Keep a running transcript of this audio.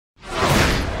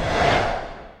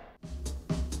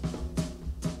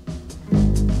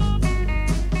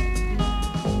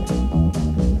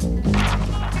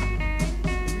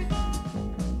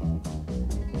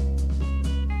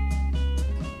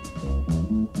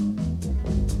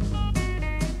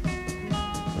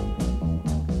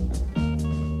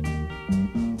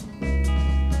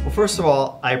Well, first of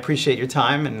all, I appreciate your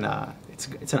time, and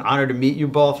it's an honor to meet you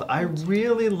both. I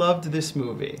really loved this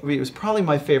movie. It was probably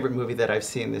my favorite movie that I've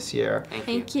seen this year.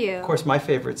 Thank you. Of course, my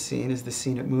favorite scene is the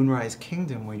scene at Moonrise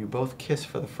Kingdom where you both kiss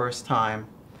for the first time.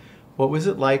 What was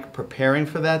it like preparing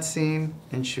for that scene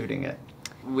and shooting it?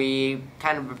 We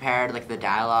kind of prepared like the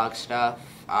dialogue stuff,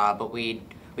 but we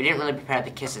didn't really prepare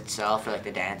the kiss itself or like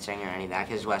the dancing or any of that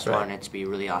because Wes wanted it to be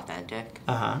really authentic.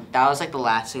 That was like the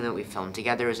last thing that we filmed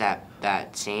together was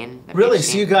that scene. Really?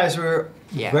 So you guys were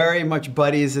very much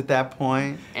buddies at that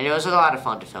point? And it was a lot of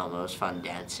fun to film. It was fun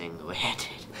dancing the way I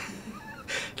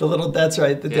did. That's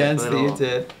right, the dance that you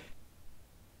did.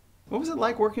 What was it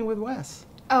like working with Wes?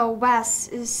 Oh, Wes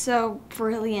is so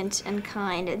brilliant and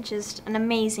kind and just an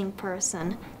amazing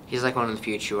person. He's like one of the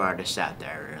few true artists out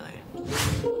there, really.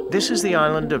 This is the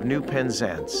island of New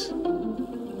Penzance.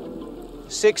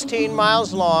 16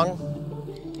 miles long,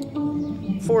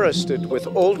 forested with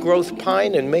old-growth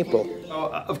pine and maple.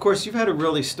 Of course, you've had a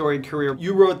really storied career.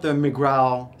 You wrote the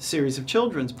McGraw series of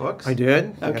children's books. I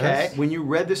did. Okay. Yes. When you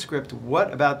read the script,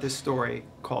 what about this story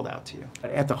called out to you?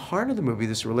 At the heart of the movie,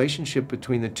 this relationship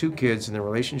between the two kids and the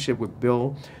relationship with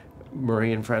Bill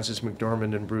Murray and Frances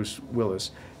McDormand and Bruce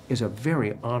Willis is a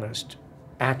very honest,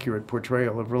 accurate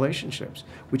portrayal of relationships,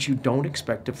 which you don't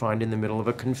expect to find in the middle of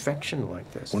a confection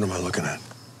like this. What am I looking at?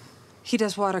 He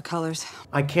does watercolors.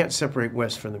 I can't separate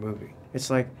Wes from the movie. It's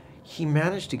like he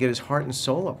managed to get his heart and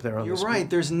soul up there on the screen. You're right.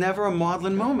 There's never a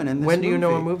maudlin moment in this When do you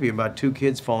know a movie about two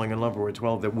kids falling in love who are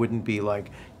 12 that wouldn't be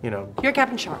like, you know... You're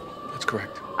Captain Sharp. That's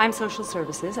correct. I'm social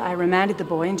services. I remanded the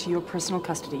boy into your personal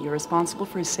custody. You're responsible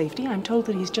for his safety. I'm told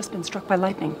that he's just been struck by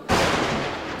lightning.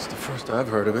 It's the first I've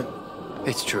heard of it.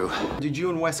 It's true. Did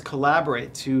you and Wes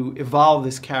collaborate to evolve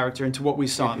this character into what we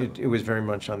saw? It was very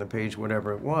much on the page,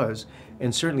 whatever it was,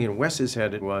 and certainly in Wes's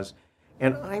head it was.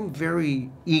 And I'm very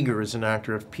eager as an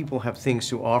actor if people have things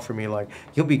to offer me, like,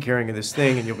 you'll be carrying this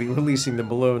thing and you'll be releasing the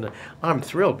balloon. I'm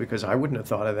thrilled because I wouldn't have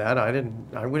thought of that.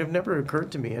 I would have never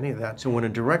occurred to me any of that. So when a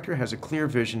director has a clear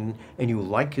vision and you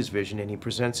like his vision and he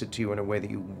presents it to you in a way that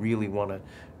you really want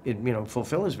to,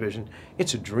 fulfill his vision,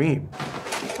 it's a dream.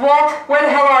 Walt, where the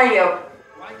hell are you?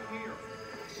 Right here.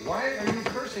 Why are you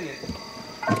cursing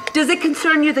it? Does it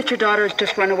concern you that your daughter has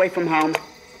just run away from home?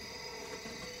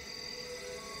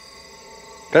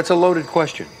 That's a loaded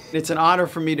question. It's an honor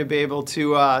for me to be able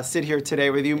to sit here today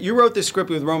with you. You wrote this script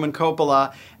with Roman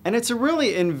Coppola, and it's a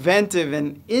really inventive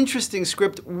and interesting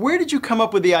script. Where did you come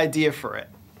up with the idea for it?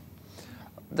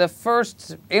 The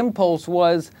first impulse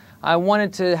was I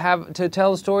wanted to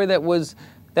tell a story that was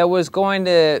going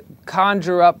to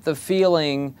conjure up the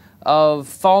feeling of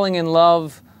falling in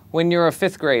love when you're a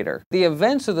fifth grader. The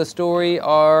events of the story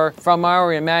are from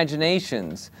our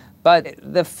imaginations. But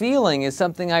the feeling is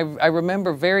something I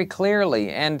remember very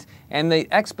clearly, and the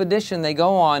expedition they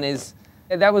go on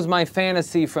that was my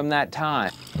fantasy from that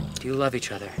time. Do you love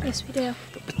each other? Yes, we do.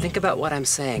 But think about what I'm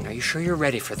saying. Are you sure you're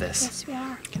ready for this? Yes, we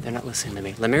are. Okay, they're not listening to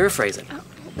me. Let me rephrase it. Oh,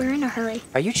 we're in a hurry.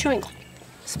 Are you chewing?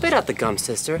 Spit out the gum,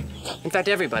 sister. In fact,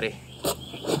 everybody.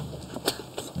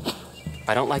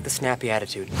 I don't like the snappy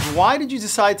attitude. Why did you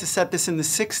decide to set this in the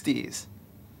 60s?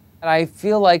 I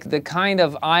feel like the kind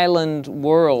of island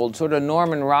world, sort of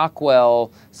Norman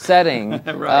Rockwell setting,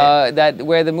 right.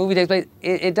 Where the movie takes place,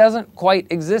 it doesn't quite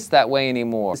exist that way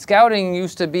anymore. Scouting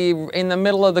used to be in the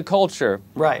middle of the culture.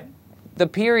 Right. The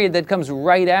period that comes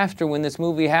right after when this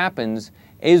movie happens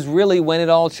is really when it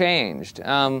all changed.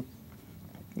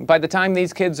 By the time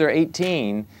these kids are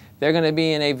 18, they're going to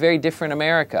be in a very different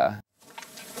America.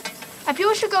 I feel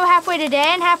we should go halfway today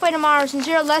and halfway tomorrow since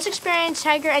you're a less experienced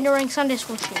hiker and you're wearing Sunday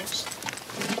school shoes.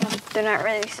 They're not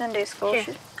really Sunday school Here.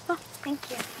 shoes. Oh, thank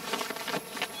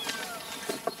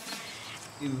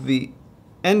you. The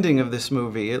ending of this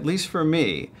movie, at least for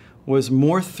me, was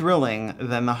more thrilling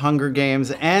than the Hunger Games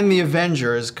and the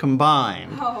Avengers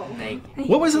combined. Oh.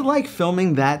 What was it like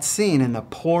filming that scene in the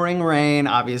pouring rain?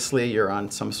 Obviously, you're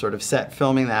on some sort of set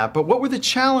filming that, but what were the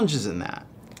challenges in that?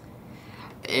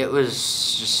 It was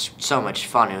just so much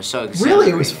fun. It was so exciting. Really?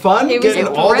 It was fun? It was getting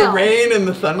a all the thrill. rain and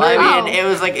the thunder? Well, I Wow. mean, it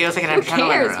was like an Who adrenaline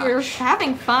cares? rush. We were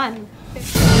having fun.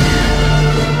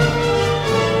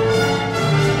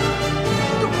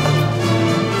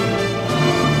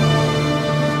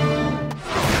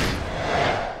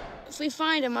 If we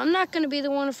find him, I'm not going to be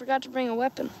the one who forgot to bring a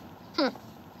weapon.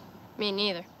 Me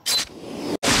neither.